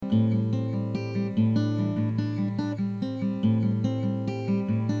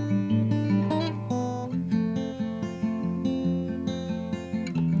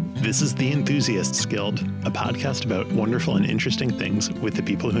This is The Enthusiasts Guild, a podcast about wonderful and interesting things with the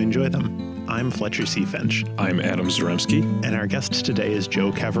people who enjoy them. I'm Fletcher C. Finch. I'm Adam Zaremski. And our guest today is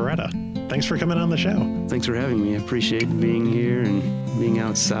Joe Cavaretta. Thanks for coming on the show. Thanks for having me. I appreciate being here and being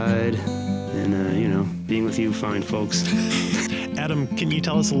outside and, being with you fine folks. Adam, can you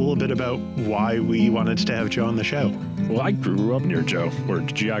tell us a little bit about why we wanted to have Joe on the show? Well, I grew up near Joe. We're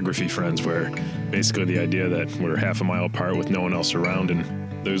geography friends, where basically the idea that we're half a mile apart with no one else around, and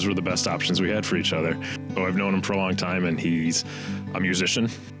those were the best options we had for each other. So I've known him for a long time, and he's a musician,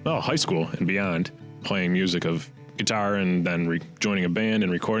 high school and beyond, playing music of guitar and then joining a band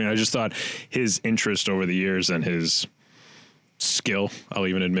and recording. I just thought his interest over the years and his skill, I'll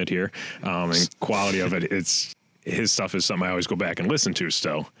even admit here, and quality of it, his stuff is something I always go back and listen to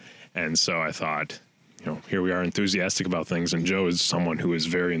still. And so I thought, here we are enthusiastic about things, and Joe is someone who is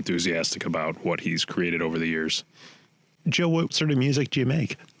very enthusiastic about what he's created over the years. Joe, what sort of music do you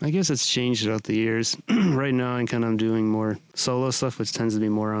make? I guess it's changed throughout the years. Right now, I'm doing more solo stuff, which tends to be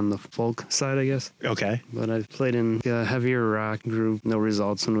more on the folk side, I guess. Okay. But I've played in a heavier rock group, No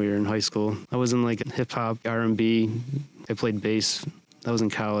Results, when we were in high school. I was in hip-hop, R&B. I played bass. I was in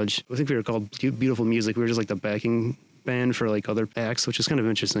college. I think we were called Beautiful Music. We were just the backing band for other acts, which is kind of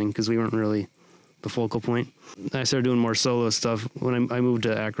interesting because we weren't really the focal point. I started doing more solo stuff when I moved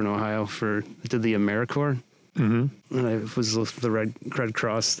to Akron, Ohio. I did the AmeriCorps. Mm-hmm. And I was with the Red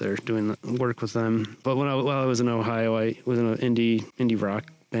Cross there doing work with them. But while I was in Ohio, I was in an indie rock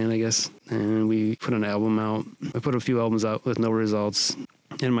band, I guess. And we put an album out. I put a few albums out with No Results.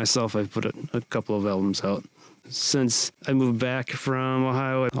 And myself, I've put a couple of albums out. Since I moved back from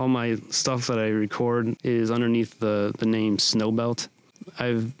Ohio, all my stuff that I record is underneath the name Snowbelt.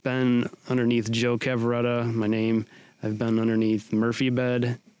 I've been underneath Joe Cavaretta, my name. I've been underneath Murphy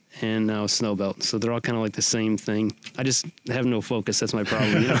Bed and now Snowbelt. So they're all kind of the same thing. I just have no focus. That's my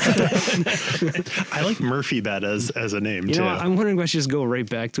problem. I like Murphy Bed as a name, too. I'm wondering if I should just go right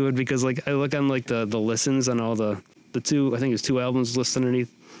back to it because I look on the listens on all the two, I think it's 2 albums listed underneath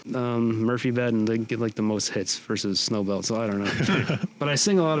Murphy Bed, and they get the most hits versus Snowbelt. So I don't know. But I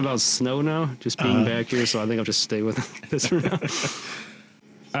sing a lot about snow now, just being back here. So I think I'll just stay with this for now.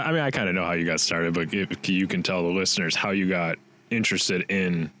 I mean, I kind of know how you got started, but you can tell the listeners how you got interested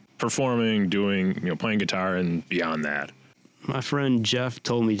in performing, doing, playing guitar and beyond that. My friend Jeff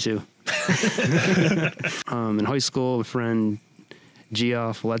told me to. In high school, a friend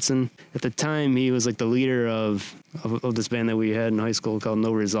Geoff Letson. At the time, he was the leader of this band that we had in high school called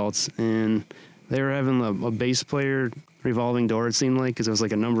No Results, and they were having a bass player revolving door, it seemed like, because there was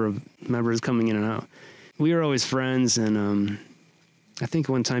a number of members coming in and out. We were always friends, and I think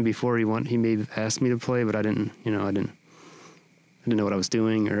one time before he may have asked me to play, but I didn't know what I was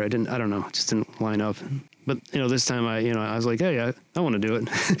doing, or I don't know, it just didn't line up. But, this time I was like, hey, I want to do it.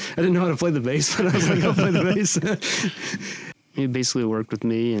 I didn't know how to play the bass, but I was like, I'll play the bass. He basically worked with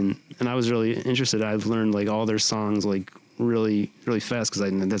me, and I was really interested. I've learned all their songs really, really fast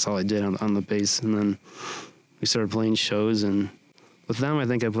because that's all I did on the bass. And then we started playing shows, and with them, I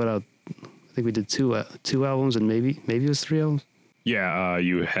think we did two albums, and maybe it was 3 albums. Yeah,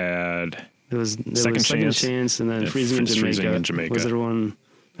 you had There was Second Chance, and then Freezing in Jamaica. Was there one?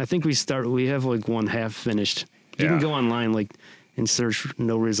 I think we have one half finished. You can go online and search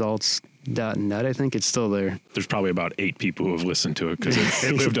noresults.net. I think it's still there. There's probably about 8 people who have listened to it because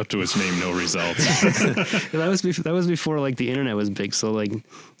it lived up to its name, No Results. That was before the internet was big. So it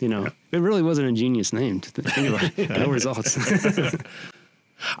really was an ingenious name to think about. No Results.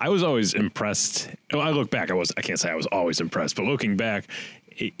 I was always impressed. Well, I look back. I can't say I was always impressed, but looking back,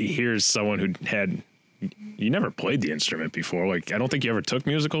 here's someone who you never played the instrument before. I don't think you ever took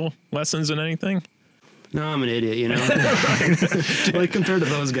musical lessons in anything. No, I'm an idiot, compared to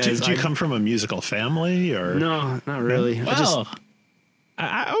those guys. Did you come from a musical family, or? No, not really. Well,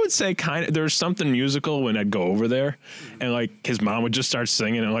 I would say kind of. There's something musical when I'd go over there, and his mom would just start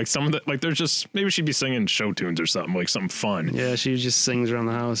singing, and some of the there's just maybe she'd be singing show tunes or something, something fun. Yeah, she just sings around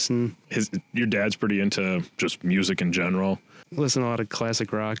the house, and your dad's pretty into just music in general. Listen to a lot of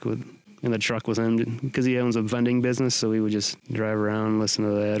classic rock in the truck with him because he owns a vending business, so we would just drive around and listen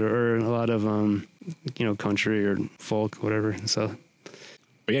to that, or a lot of country or folk, whatever. So.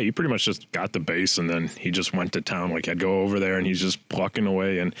 But yeah, you pretty much just got the bass, and then he just went to town. I'd go over there, and he's just plucking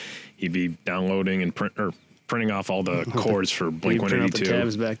away, and he'd be downloading and printing off all the chords for Blink-182. The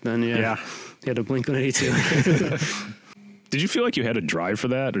tabs back then, yeah. He had a Blink-182. Did you feel like you had a drive for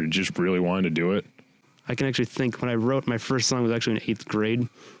that, or just really wanted to do it? I can actually think when I wrote my first song was actually in 8th grade.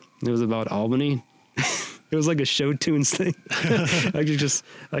 It was about Albany. It was a show tunes thing. I could just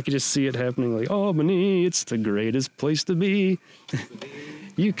see it happening. Albany, it's the greatest place to be.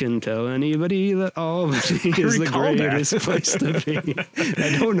 You can tell anybody that Albany is the greatest place to be.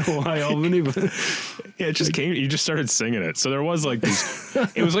 I don't know why Albany, but yeah, it just came. You just started singing it. So there was like this.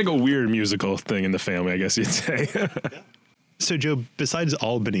 It was like a weird musical thing in the family, I guess you'd say. So, Joe, besides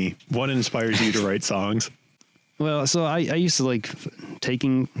Albany, what inspires you to write songs? Well, so I used to like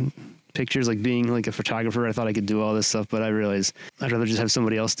taking pictures, like being like a photographer. I thought I could do all this stuff, but I realized I'd rather just have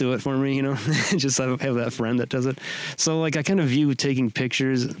somebody else do it for me, you know, just have that friend that does it. So like I kind of view taking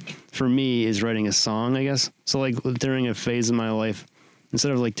pictures for me is writing a song, I guess. So like during a phase of my life,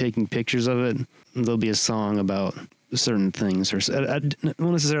 instead of like taking pictures of it, there'll be a song about certain things, or not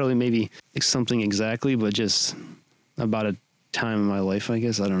necessarily maybe something exactly, but just about a time in my life, I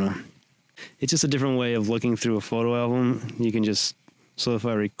guess. I don't know. It's just a different way of looking through a photo album. You can just, so if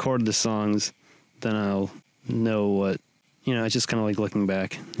I record the songs, then I'll know what, you know, it's just kind of like looking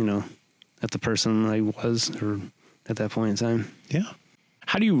back, you know, at the person I was or at that point in time. Yeah.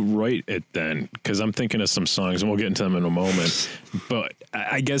 How do you write it then? Because I'm thinking of some songs, and we'll get into them in a moment. But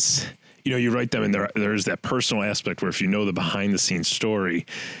I guess, you know, you write them, and there's that personal aspect where if you know the behind-the-scenes story,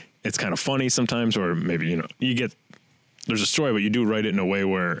 it's kind of funny sometimes, or maybe, you know, there's a story, but you do write it in a way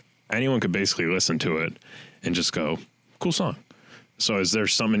where anyone could basically listen to it and just go, cool song. So is there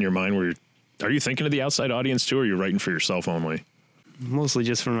something in your mind where are you thinking of the outside audience too, or are you writing for yourself only? Mostly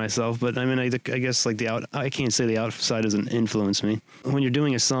just for myself, but I mean, I guess like I can't say the outside doesn't influence me. When you're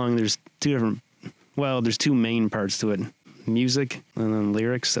doing a song, there's there's two main parts to it. Music and then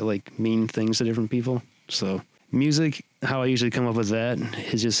lyrics that like mean things to different people. So music, how I usually come up with that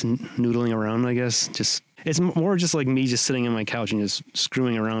is just noodling around, I guess. It's more just like me just sitting on my couch and just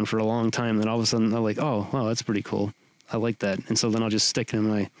screwing around for a long time. Then all of a sudden I'm like, oh, wow, that's pretty cool. I like that. And so then I'll just stick it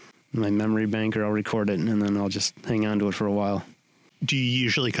in my memory bank, or I'll record it, and then I'll just hang on to it for a while. Do you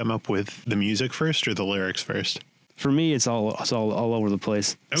usually come up with the music first or the lyrics first? For me, it's all over the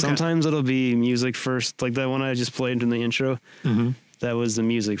place. Okay. Sometimes it'll be music first, like that one I just played in the intro. Mm-hmm. That was the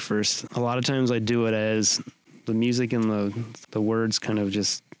music first. A lot of times I do it as the music and the words kind of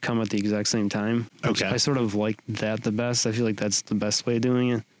just come at the exact same time. Okay. I sort of like that the best. I feel like that's the best way of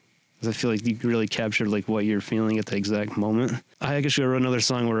doing it. I feel like you really captured like what you're feeling at the exact moment. I actually wrote another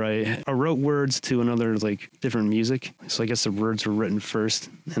song where I wrote words to another like different music. So I guess the words were written first,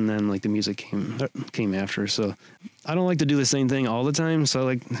 and then like the music came after. So I don't like to do the same thing all the time. So I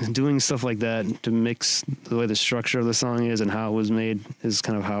like doing stuff like that to mix the way the structure of the song is and how it was made is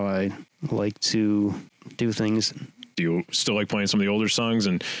kind of how I like to do things. Do you still like playing some of the older songs,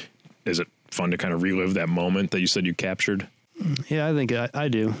 and is it fun to kind of relive that moment that you said you captured? Yeah, I think I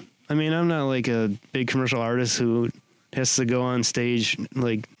do. I mean, I'm not like a big commercial artist who has to go on stage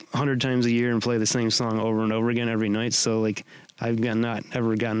like 100 times a year and play the same song over and over again every night. So like I've not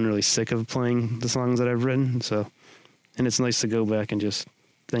ever gotten really sick of playing the songs that I've written. So, and it's nice to go back and just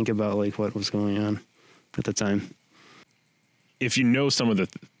think about like what was going on at the time. If you know some of the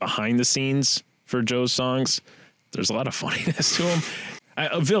behind the scenes for Joe's songs, there's a lot of funniness to them.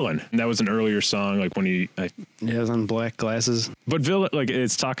 A Villain, that was an earlier song, like when it was on Black Glasses. But Villain, like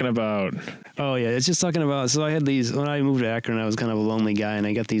it's talking about. Oh yeah, it's just talking about. So I had these when I moved to Akron. I was kind of a lonely guy, and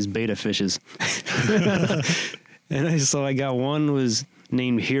I got these beta fishes. So I got one was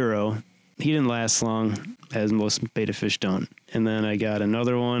named Hero. He didn't last long, as most beta fish don't. And then I got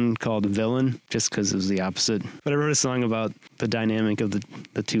another one called Villain, just because it was the opposite. But I wrote a song about the dynamic of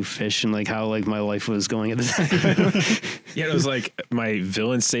the two fish and like how like my life was going at the time. Yeah, it was like my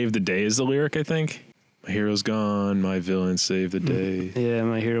villain saved the day is the lyric, I think. My hero's gone, my villain saved the day. Yeah,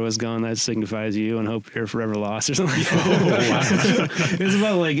 my hero is gone, that signifies you, and hope you're forever lost or something. Oh, wow. It was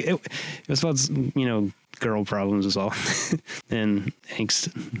about like it was about, you know, girl problems is all. And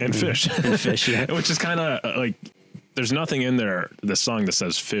angst. And fish. And fish, yeah. Which is kind of like, there's nothing in there, the song that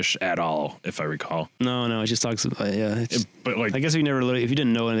says fish at all, if I recall. No, it just talks about, yeah. But like, I guess if you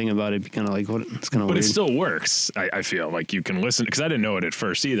didn't know anything about it, it'd be kind of like, what? It's kind of weird. But it still works, I feel. Like you can listen, because I didn't know it at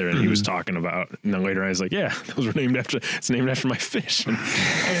first either, and he was talking about, and then later I was like, yeah, those were it's named after my fish.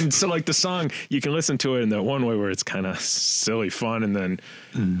 And so like the song, you can listen to it in that one way where it's kind of silly fun, and then,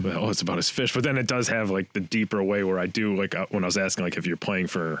 well, it's about his fish. But then it does have like the deeper way where I do, like when I was asking, like if you're playing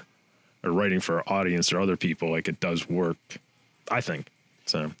for, or writing for an audience or other people, like it does work, I think.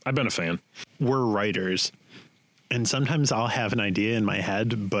 So I've been a fan. We're writers, and sometimes I'll have an idea in my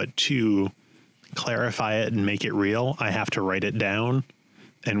head, but to clarify it and make it real, I have to write it down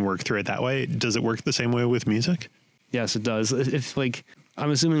and work through it that way. Does it work the same way with music? Yes, it does. If like,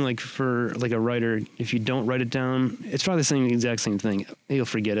 I'm assuming like for like a writer, if you don't write it down, it's probably the exact same thing. You'll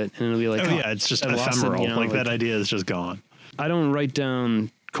forget it, and it'll be like, yeah, it's just ephemeral. You know, like that idea is just gone. I don't write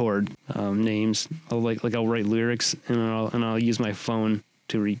down chord names. I'll write lyrics, and I'll use my phone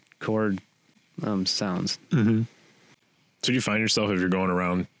to record sounds. Mm-hmm. So do you find yourself, if you're going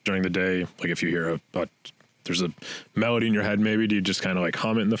around during the day, like if you hear there's a melody in your head, maybe, do you just kind of like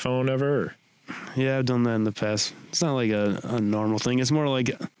hum it in the phone ever? Or? Yeah, I've done that in the past. It's not like a normal thing. It's more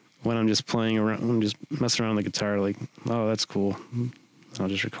like when I'm just playing around, I'm just messing around with the guitar, like, oh, that's cool. I'll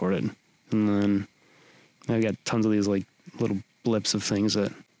just record it. And then I've got tons of these like little blips of things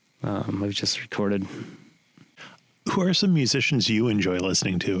that I've just recorded. Who are some musicians you enjoy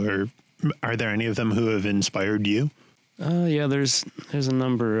listening to, or are there any of them who have inspired you? Yeah, there's a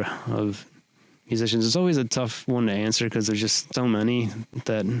number of musicians. It's always a tough one to answer because there's just so many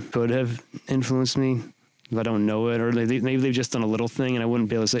that could have influenced me if I don't know it, or maybe they've just done a little thing and I wouldn't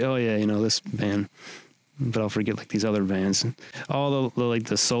be able to say, oh yeah, this band, but I'll forget like these other bands. All the like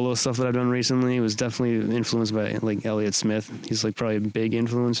the solo stuff that I've done recently was definitely influenced by like Elliott Smith. He's like probably a big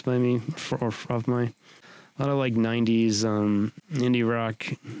influence by me of mine. A lot of like 90s indie rock,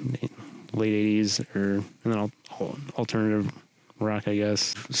 late 80s, and then alternative rock, I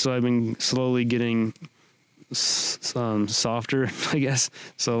guess. So I've been slowly getting softer, I guess.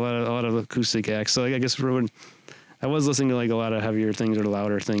 So a lot of acoustic acts. So I guess I was listening to like a lot of heavier things or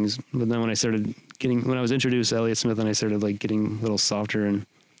louder things, but then when I was introduced to Elliott Smith, and I started like getting a little softer,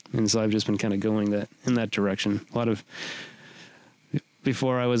 and so I've just been kind of going in that direction.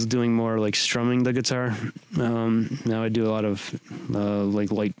 Before I was doing more like strumming the guitar. Now I do a lot of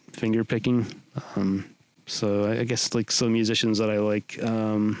like light finger picking. So I guess like some musicians that I like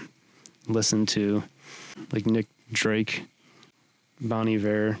listen to, like Nick Drake, Bon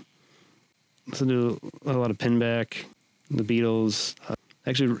Iver. Listen to a lot of Pinback, the Beatles.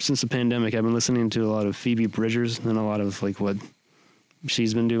 Actually, since the pandemic, I've been listening to a lot of Phoebe Bridgers and a lot of like what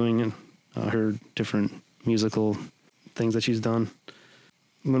she's been doing and her different musical things that she's done.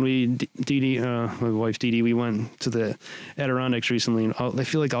 When my wife Dee Dee, we went to the Adirondacks recently, and I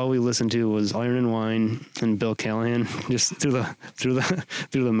feel like all we listened to was Iron and Wine and Bill Callahan, just through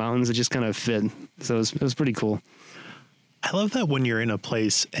the mountains. It just kind of fit, so it was pretty cool. I love that when you're in a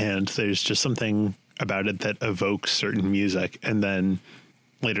place and there's just something about it that evokes certain music, and then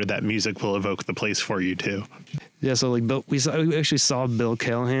later that music will evoke the place for you too. Yeah, so like we actually saw Bill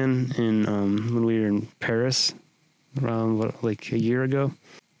Callahan when we were in Paris around like a year ago.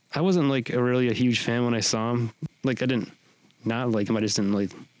 I wasn't like really a huge fan when I saw him. Like I didn't not like him. I just didn't like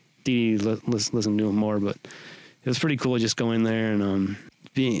listen to him more. But it was pretty cool just going there and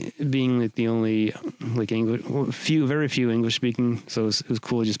being like the only like very few English speaking. So it was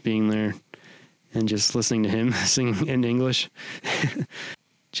cool just being there and just listening to him singing in English.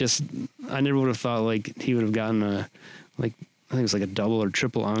 I never would have thought like he would have gotten I think it was like a double or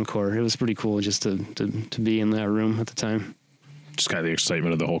triple encore. It was pretty cool just to be in that room at the time. Just kind of the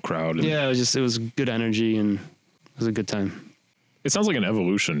excitement of the whole crowd. Yeah, it was good energy and it was a good time. It sounds like an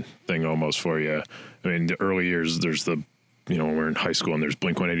evolution thing almost for you. I mean, the early years, there's when we're in high school and there's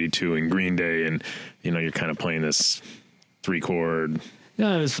Blink-182 and Green Day, and you're kind of playing this 3-chord.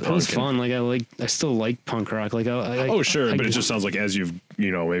 Yeah, it was fun. Like I still like punk rock. Like but it just sounds like as you've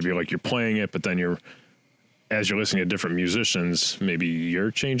maybe like you're playing it, but then as you're listening to different musicians, maybe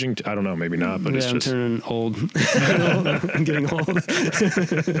you're changing. I don't know, maybe not, but I'm turning old. I'm getting old.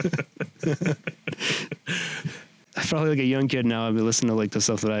 I probably like a young kid now. I'd be listening to like the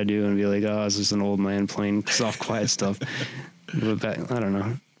stuff that I do and be like, oh, it's just an old man playing soft, quiet stuff. But I don't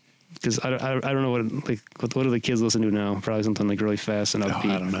know. Because I don't know what do the kids listen to now? Probably something like really fast and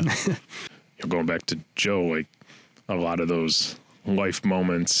upbeat. I don't know. Going back to Joe, like a lot of those life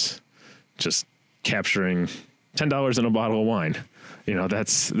moments, just capturing $10 in a bottle of wine.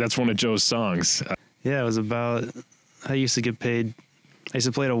 That's one of Joe's songs. Yeah, it was about. I used to play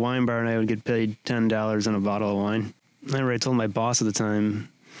at a wine bar and I would get paid $10 in a bottle of wine. I remember I told my boss at the time.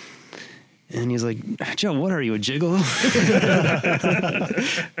 And he's like, Joe, what are you, a gigolo?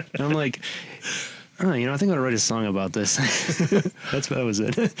 And I'm like, I think I'm gonna write a song about this. That was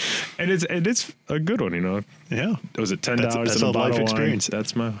it. And it's a good one, Yeah. Was it $10 in a bottle of experience. Wine?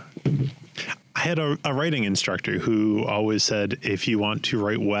 That's my. I had a writing instructor who always said, if you want to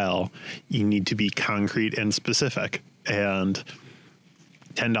write well, you need to be concrete and specific. And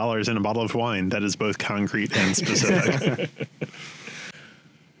 $10 in a bottle of wine, that is both concrete and specific.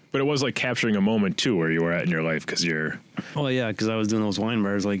 But it was like capturing a moment too, where you were at in your life, because you're. Oh yeah, because I was doing those wine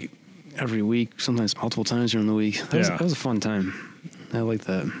bars like every week, sometimes multiple times during the week. That was a fun time. I like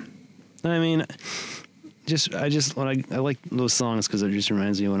that. I mean, I like those songs because it just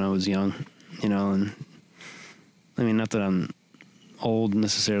reminds me when I was young, And I mean, not that I'm old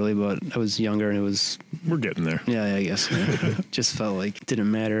necessarily, but I was younger and it was. We're getting there. Yeah, I guess. Yeah. Just felt like it didn't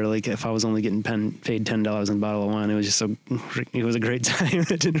matter. Like if I was only getting paid $10 in a bottle of wine, it was just it was a great time.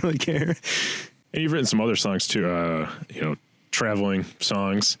 I didn't really care. And you've written some other songs too, traveling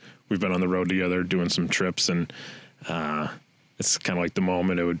songs. We've been on the road together doing some trips, and it's kind of like the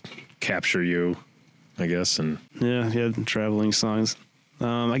moment it would capture you, I guess. And yeah, traveling songs.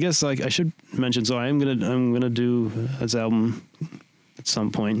 I guess like I should mention. So I'm gonna do this album at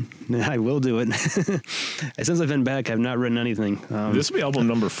some point. I will do it. Since I've been back, I've not written anything. This will be album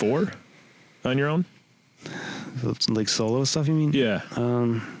number 4 on your own. Like solo stuff, you mean? Yeah.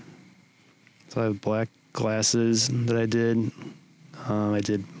 So I have Black Glasses that I did. I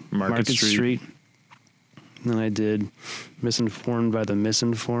did Market Street. Then I did Misinformed by the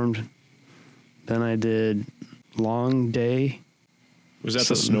Misinformed. Then I did Long Day. Was that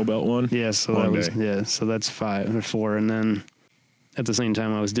the Snowbelt one? Yeah, so Long that was Day. so that's 5 or 4, and then at the same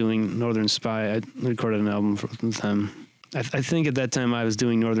time I was doing Northern Spy. I recorded an album for them. I think at that time I was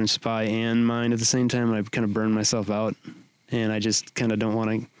doing Northern Spy and mine at the same time, and I kind of burned myself out, and I just kind of don't want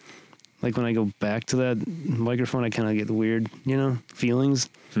to. Like when I go back to that microphone, I kind of get weird, feelings.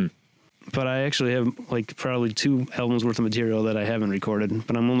 But I actually have like probably 2 albums worth of material that I haven't recorded,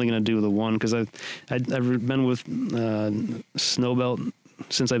 but I'm only going to do the one because I've been with Snowbelt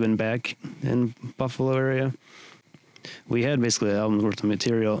since I've been back in Buffalo area. We had basically an album's worth of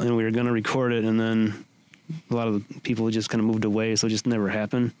material, and we were going to record it, and then a lot of the people just kind of moved away, so it just never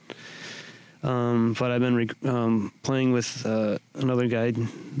happened. But I've been playing with another guy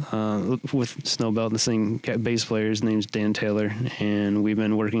with Snowbelt, the same bass player. His name's Dan Taylor, and we've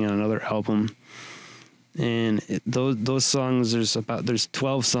been working on another album. And those songs, there's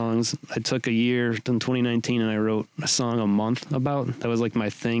 12 songs. I took a year in 2019, and I wrote a song a month about. That was like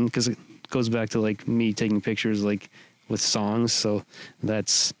my thing, because it goes back to like me taking pictures like with songs. So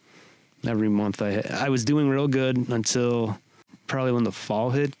that's every month. I was doing real good until probably when the fall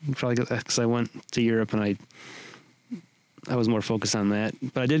hit, probably because I went to Europe and I was more focused on that.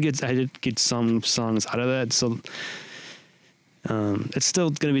 But I did get some songs out of that. So it's still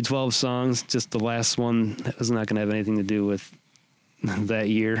going to be 12 songs. Just the last one is not going to have anything to do with that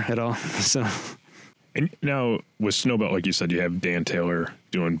year at all. So. And now with Snowbelt, like you said, you have Dan Taylor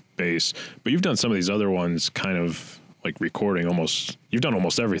doing bass, but you've done some of these other ones kind of like recording almost. You've done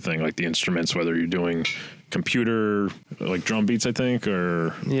almost everything, like the instruments, whether you're doing computer, like drum beats, I think,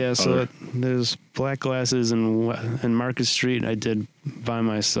 or yeah. So there's Black Glasses and Market Street I did by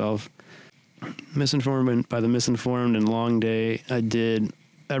myself. Misinformed by the Misinformed and Long Day I did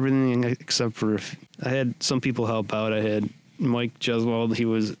everything except for I had some people help out. I had Mike Jeswald, he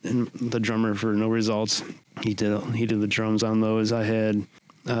was the drummer for No Results. He did the drums on those. I had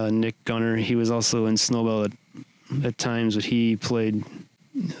Nick Gunner. He was also in Snowbelt at times, but he played.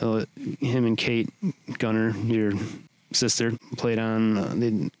 Him and Kate Gunner, your sister, played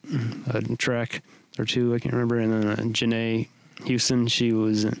on a track or 2, I can't remember. And then Janae Houston, she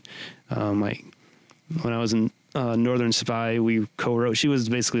was when I was in Northern Spy, we co-wrote. She was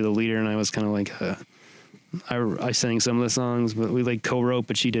basically the leader, and I was kind of like I sang some of the songs, but we like co-wrote,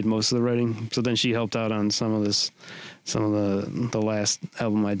 but she did most of the writing. So then she helped out on some of the last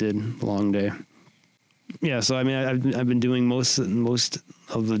album I did, Long Day. Yeah, so I mean, I've been doing most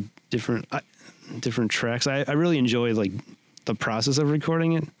of the different tracks. I really enjoy like the process of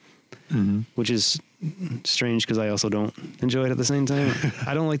recording it, which is strange because I also don't enjoy it at the same time.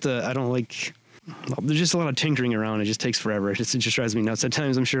 I don't like. There's just a lot of tinkering around. It just takes forever. It just drives me nuts. At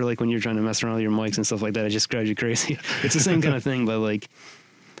times, I'm sure like when you're trying to mess around with your mics and stuff like that, it just drives you crazy. It's the same kind of thing, but like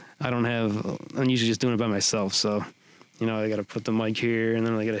I'm usually just doing it by myself, so. I got to put the mic here, and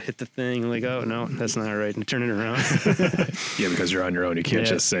then I got to hit the thing. I'm like, oh, no, that's not right. And turn it around. Yeah, because you're on your own. You can't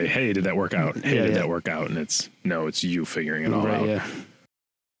just say, hey, did that work out? Hey, did that work out? And it's you figuring it all out. Yeah.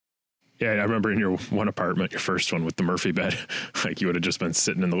 Yeah, I remember in your one apartment, your first one with the Murphy bed, like you would have just been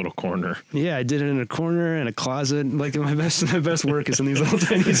sitting in the little corner. Yeah, I did it in a corner, in a closet. Like my best work is in these little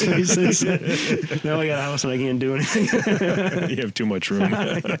tiny spaces. Now I got a house and I can't do anything. You have too much room.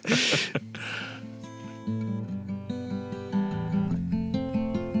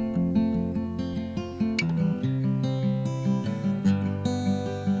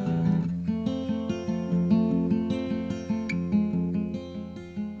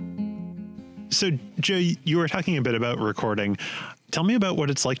 So, Joe, you were talking a bit about recording. Tell me about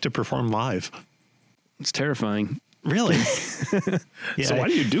what it's like to perform live. It's terrifying. Really? Yeah. So why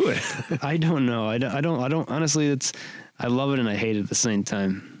do you do it? I don't know. I don't honestly, I love it and I hate it at the same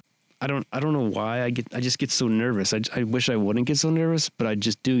time. I don't know why I just get so nervous. I wish I wouldn't get so nervous, but I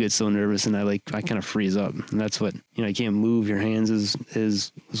just do get so nervous, and I kind of freeze up, and that's what, you can't move your hands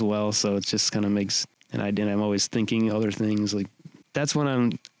as well. So it just kind of makes, and I'm always thinking other things. Like that's when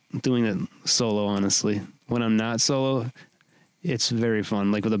I'm doing it solo, honestly. When I'm not solo, it's very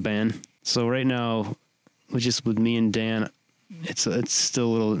fun, like with a band. So right now, with me and Dan, it's still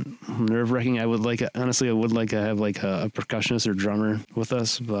a little nerve-wracking. I would like to have like a percussionist or drummer with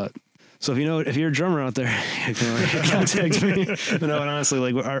us, but so if you're a drummer out there, you can contact me. But no, and honestly,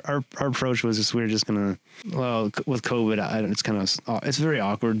 like our approach was just, we were just gonna, with COVID, it's very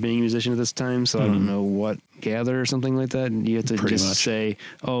awkward being a musician at this time, so I don't know what gather or something like that. And you have to say,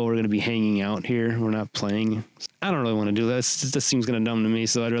 oh, we're gonna be hanging out here, we're not playing. I don't really want to do that. It just seems kind of dumb to me,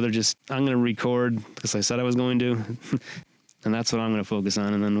 so I'd rather I'm gonna record because I said I was going to. And that's what I'm going to focus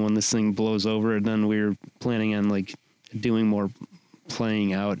on. And then when this thing blows over, then we're planning on like doing more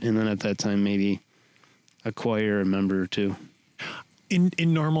playing out. And then at that time, maybe acquire a member or two. In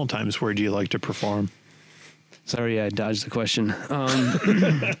normal times, where do you like to perform? Sorry, I dodged the question.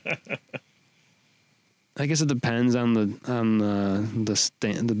 I guess it depends on the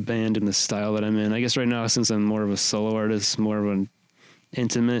band and the style that I'm in. I guess right now, since I'm more of a solo artist, more of an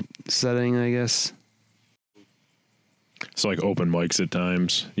intimate setting, I guess. So like open mics at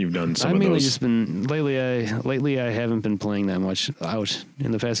times, you've done some of those. I've mainly just been lately. I haven't been playing that much out.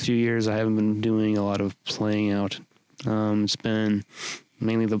 In the past few years, I haven't been doing a lot of playing out. It's been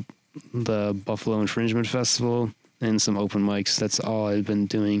mainly the Buffalo Infringement Festival and some open mics. That's all I've been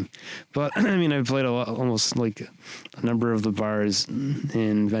doing. But I mean, I've played almost like a number of the bars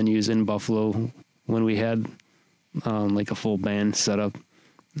and venues in Buffalo when we had like a full band set up.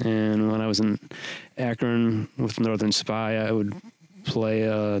 And when I was in Akron with Northern Spy, I would play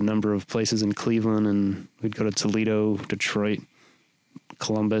a number of places in Cleveland, and we'd go to Toledo, Detroit,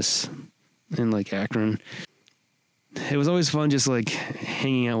 Columbus, and like Akron. It was always fun just like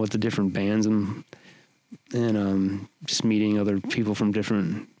hanging out with the different bands and just meeting other people from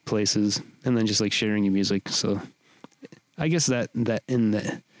different places, and then just like sharing your music. So I guess that in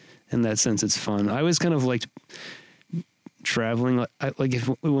that sense, it's fun. I always kind of liked traveling.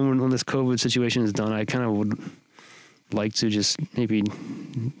 When this COVID situation is done, I kind of would like to just maybe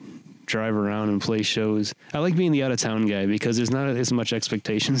drive around and play shows. I like being the out of town guy because there's not as much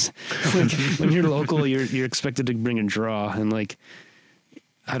expectations. Like when you're local, you're expected to bring a draw, and like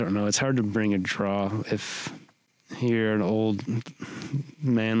I don't know, it's hard to bring a draw if you're an old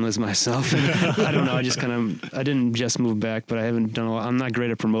man as myself. And I don't know. I didn't just move back, but I haven't done a lot. I'm not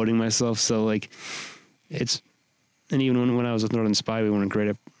great at promoting myself, so like and even when I was with Northern Spy, we weren't great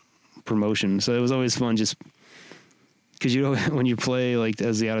at promotion. So it was always fun just because, when you play like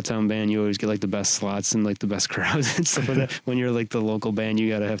as the out of town band, you always get like the best slots and like the best crowds and stuff like that. When you're like the local band,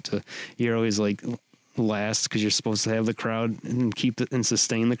 you're always like last because you're supposed to have the crowd and keep it and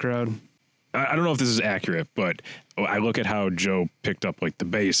sustain the crowd. I don't know if this is accurate, but I look at how Joe picked up like the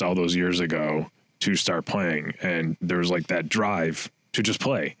bass all those years ago to start playing, and there was like that drive to just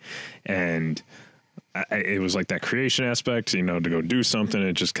play. And it was like that creation aspect, to go do something.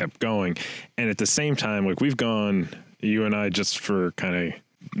 It just kept going. And at the same time, like we've gone, you and I, just for kind of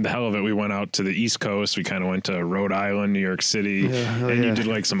the hell of it, we went out to the East Coast. We kind of went to Rhode Island, New York City, you did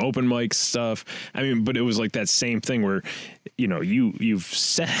like some open mic stuff. I mean, but it was like that same thing where, you've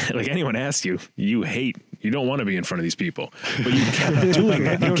said, like anyone asks you, you don't want to be in front of these people, but you kept doing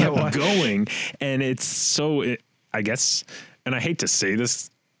it. You kept going. And it's so, I guess, and I hate to say this,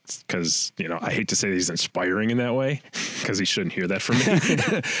 because I hate to say that he's inspiring in that way, because he shouldn't hear that from me.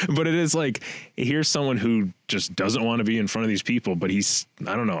 But it is like, here's someone who just doesn't want to be in front of these people, but I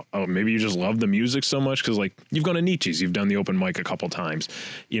don't know, maybe you just love the music so much, because like you've gone to Nietzsche's, you've done the open mic a couple times.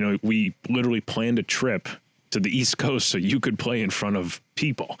 We literally planned a trip to the East Coast so you could play in front of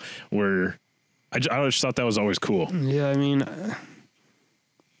people, where I just thought that was always cool. Yeah, I mean,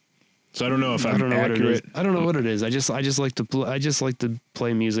 so I don't know if I'm accurate. I don't know what it is. I just like to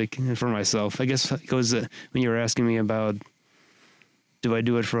play music for myself. I guess it goes when you were asking me about, do I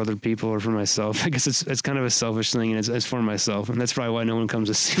do it for other people or for myself? I guess it's kind of a selfish thing, and it's for myself, and that's probably why no one comes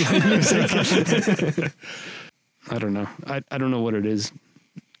to see my music. I don't know. I don't know what it is.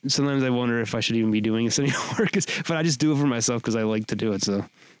 Sometimes I wonder if I should even be doing this anymore, but I just do it for myself because I like to do it. So,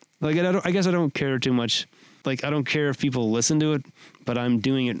 like, I guess I don't care too much. Like, I don't care if people listen to it, but I'm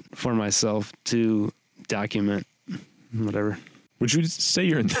doing it for myself to document whatever. Would you say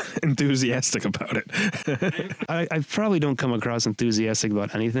you're enthusiastic about it? I probably don't come across enthusiastic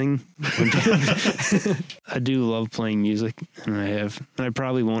about anything. I do love playing music, and I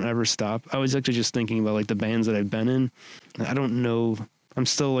probably won't ever stop. I was actually just thinking about like the bands that I've been in. I don't know. I'm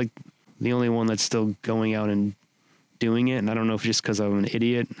still like the only one that's still going out and doing it. And I don't know if just because I'm an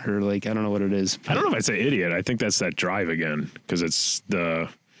idiot or like, I don't know what it is. I don't know if I'd say idiot. I think that's that drive again, because it's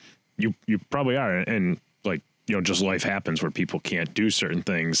you probably are. And like, you know, just life happens where people can't do certain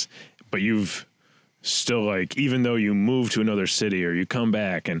things, but you've still, like, even though you move to another city or you come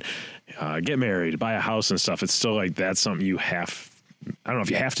back and get married, buy a house and stuff, it's still like that's something you have. I don't know if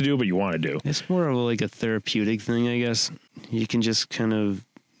you have to do, but you want to do. It's more of like a therapeutic thing, I guess. You can just kind of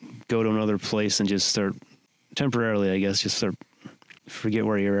go to another place and just start temporarily, I guess, just start forget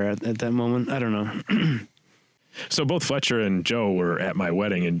where you're at that moment. I don't know. So both Fletcher and Joe were at my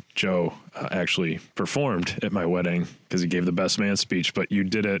wedding, and Joe actually performed at my wedding because he gave the best man speech, but you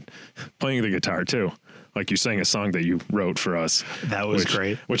did it playing the guitar too. Like, you sang a song that you wrote for us. That was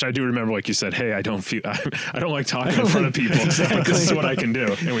great. Which I do remember, like you said, hey, I don't like talking in front of people, but this is what I can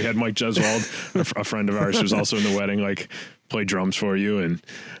do. And we had Mike Jeswald, a friend of ours who was also in the wedding, like, play drums for you. And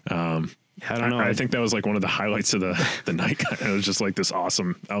I don't know. I think that was like one of the highlights of the night. It was just like this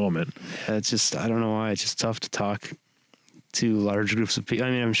awesome element. Yeah, it's just, I don't know why. It's just tough to talk to large groups of people. I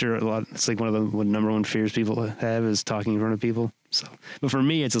mean, I'm sure it's like one of the number one fears people have is talking in front of people. So, but for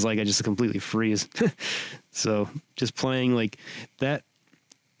me, it's just like I just completely freeze. So just playing like that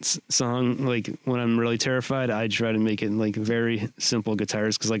song, like when I'm really terrified, I try to make it like very simple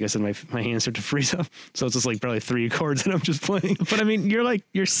guitars, because like I said, my hands start to freeze up. So it's just like probably 3 chords that I'm just playing. But I mean,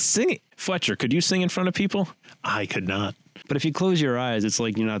 you're singing. Fletcher, could you sing in front of people? I could not. But if you close your eyes, it's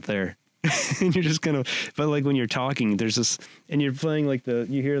like you're not there. And you're just kind of, but like when you're talking, there's this, and you're playing like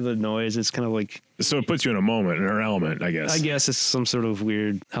you hear the noise, it's kind of like. So it puts you in a moment, in an element, I guess. I guess it's some sort of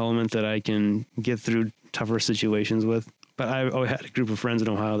weird element that I can get through tougher situations with. But I had a group of friends in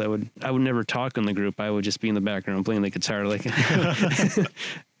Ohio that I would never talk in the group. I would just be in the background playing the guitar. Like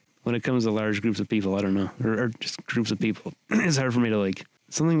when it comes to large groups of people, I don't know, or just groups of people, it's hard for me to like,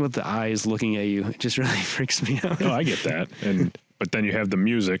 something with the eyes looking at you. It just really freaks me out. Oh, I get that. But then you have the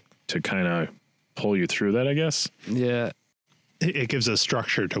music to kind of pull you through that, I guess. Yeah. It gives a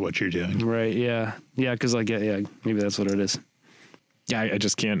structure to what you're doing. Right. Yeah. Yeah. Cause like, yeah, maybe that's what it is. Yeah. I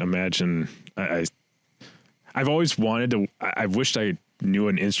just can't imagine. I've always wanted to, I wished I knew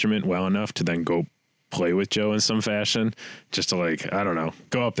an instrument well enough to then go play with Joe in some fashion, just to like, I don't know,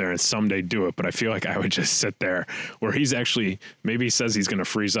 go up there and someday do it. But I feel like I would just sit there where he's actually, maybe he says he's going to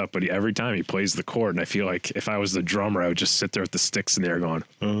freeze up, but every time he plays the chord, and I feel like if I was the drummer, I would just sit there with the sticks in there going,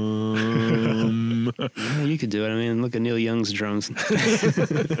 Yeah, you could do it. I mean, look at Neil Young's drums.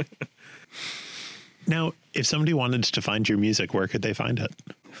 Now, if somebody wanted to find your music, where could they find it?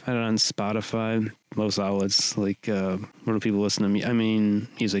 Find it on Spotify, most outlets. Like, where do people listen to me? I mean,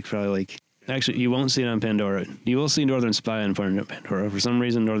 music probably like. Actually, you won't see it on Pandora. You will see Northern Spy on Pandora. For some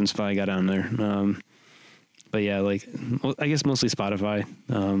reason, Northern Spy got on there. But yeah, like, I guess mostly Spotify.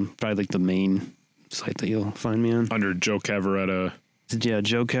 Probably like the main site that you'll find me on. Under Joe Cavaretta. Yeah,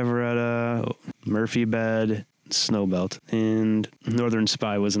 Joe Cavaretta, Murphy Bed, Snowbelt, and Northern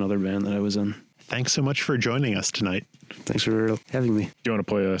Spy was another band that I was in. Thanks so much for joining us tonight. Thanks for having me. Do you want to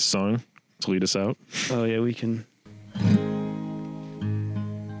play a song to lead us out? Oh, yeah, we can.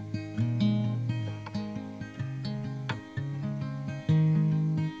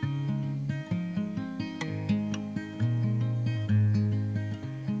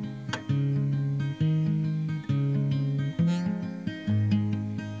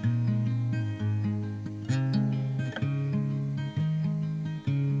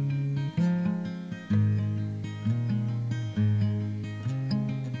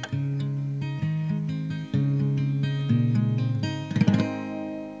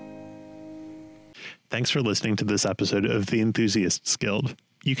 Thanks for listening to this episode of The Enthusiasts Guild.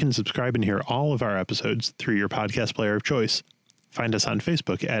 You can subscribe and hear all of our episodes through your podcast player of choice. Find us on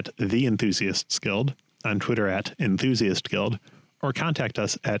Facebook at The Enthusiasts Guild, on Twitter at Enthusiast Guild, or contact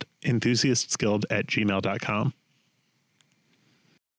us at enthusiastsguild@gmail.com.